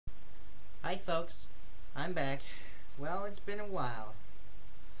Hi folks, I'm back. Well, it's been a while.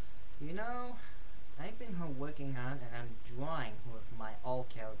 You know, I've been working on and I'm drawing with my all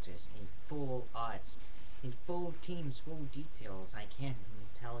characters in full arts, in full teams, full details I can't even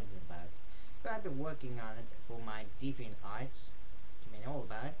tell you about. But I've been working on it for my deviant arts. You may know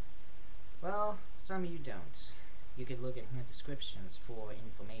about it. Well, some of you don't. You can look at the descriptions for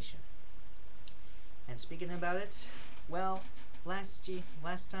information. And speaking about it, well, last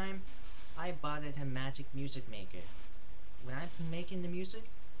time I bought it a Magic Music Maker. When I'm making the music,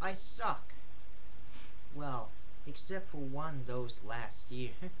 I suck. Well, except for one of those last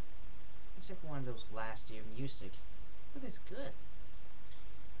year. Except for one of those last year music. But it's good.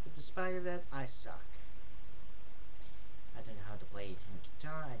 But despite of that, I suck. I don't know how to play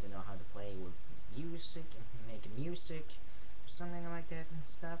guitar, I don't know how to play with music, and make music, something like that and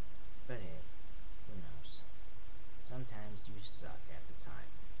stuff. But hey, who knows? Sometimes you suck at the time.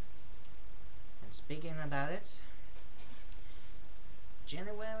 And speaking about it,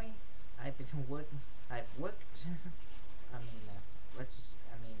 January, I've worked.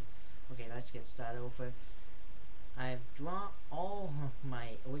 Let's get started over. I've drawn all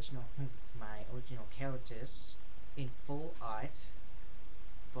my original characters in full art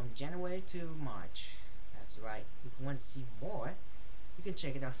from January to March. That's right. If you want to see more, you can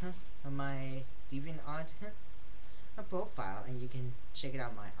check it out on my DeviantArt profile, and you can check it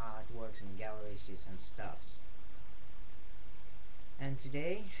out my artworks and galleries and stuffs. And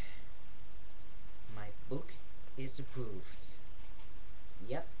today, my book is approved.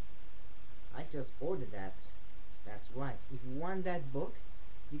 Yep, I just ordered that. That's right. If you want that book,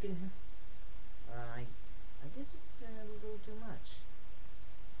 you can. I guess it's a little too much.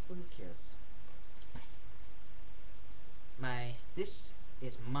 But who cares? This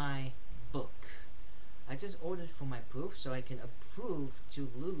is my book. I just ordered for my proof so I can approve to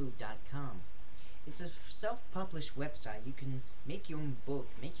lulu.com. It's a self-published website. You can make your own book,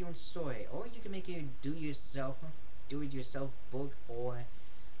 make your own story, or you can make a do-it-yourself book, or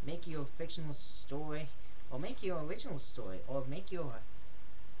make your fictional story, or make your original story, or make your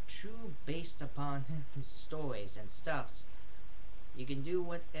true based upon stories and stuffs. You can do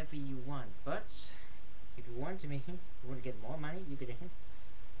whatever you want, but if you want to get more money, you can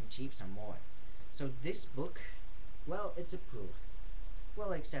achieve some more. So this book, well, it's approved.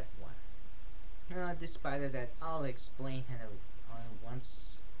 Well, except one. Despite of that, I'll explain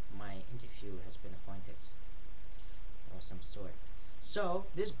once my interview has been appointed, or some sort. So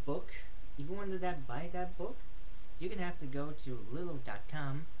this book, if you want to buy that book, you're gonna have to go to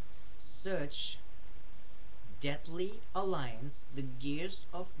lulu.com, search Deadly Alliance: The Gears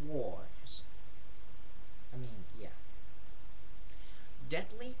of War.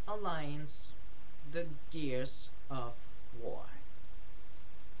 Deadly Alliance: The Gears of War.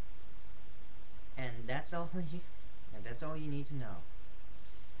 And that's all you need to know.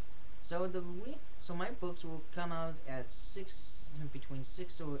 So my books will come out at between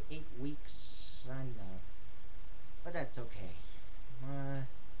 6 or 8 weeks. I know, but that's okay.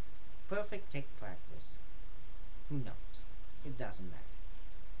 Perfect tech practice. Who knows? It doesn't matter.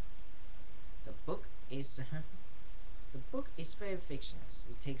 The book is very fictitious.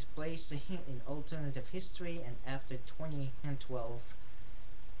 It takes place in alternative history, and after 2012,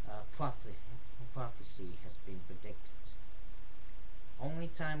 prophecy has been predicted. Only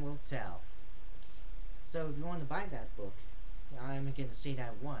time will tell. So if you want to buy that book, I'm going to say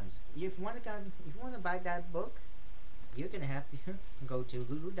that once. If you want to buy that book, you're going to have to go to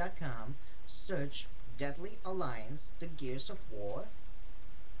lulu.com, search Deadly Alliance: The Gears of War,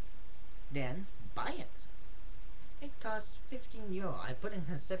 then buy it. It costs €15. I put in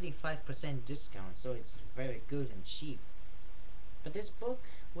a 75% discount, so it's very good and cheap. But this book,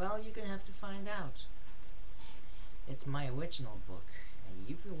 well, you're gonna have to find out. It's my original book, and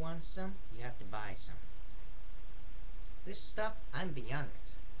if you want some, you have to buy some. This stuff, I'm beyond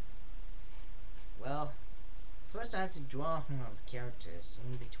it. Well, first I have to draw characters.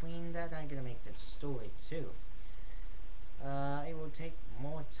 In between that, I'm gonna make that story too. It will take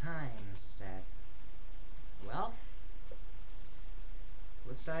more time, said. Well,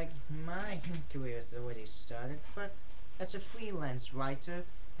 looks like my career has already started, but as a freelance writer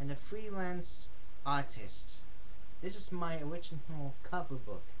and a freelance artist. This is my original cover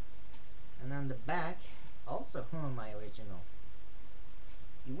book. And on the back, also my original.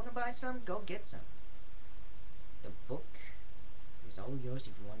 You wanna buy some? Go get some. The book is all yours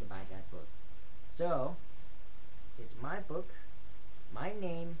if you want to buy that book. So, it's my book, my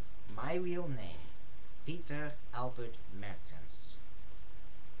name, my real name, Peter Albert Mertens.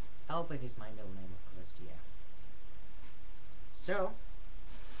 Albert is my middle name, of course, yeah. So,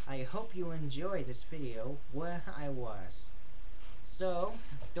 I hope you enjoyed this video where I was. So,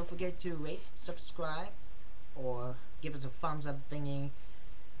 don't forget to rate, subscribe, or give us a thumbs up thingy,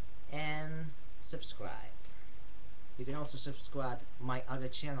 and subscribe. You can also subscribe my other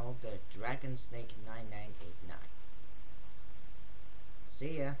channel, the Dragonsnake1989.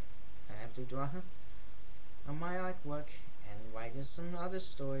 See ya. I have to draw on my artwork and write some other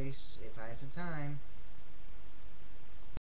stories if I have the time.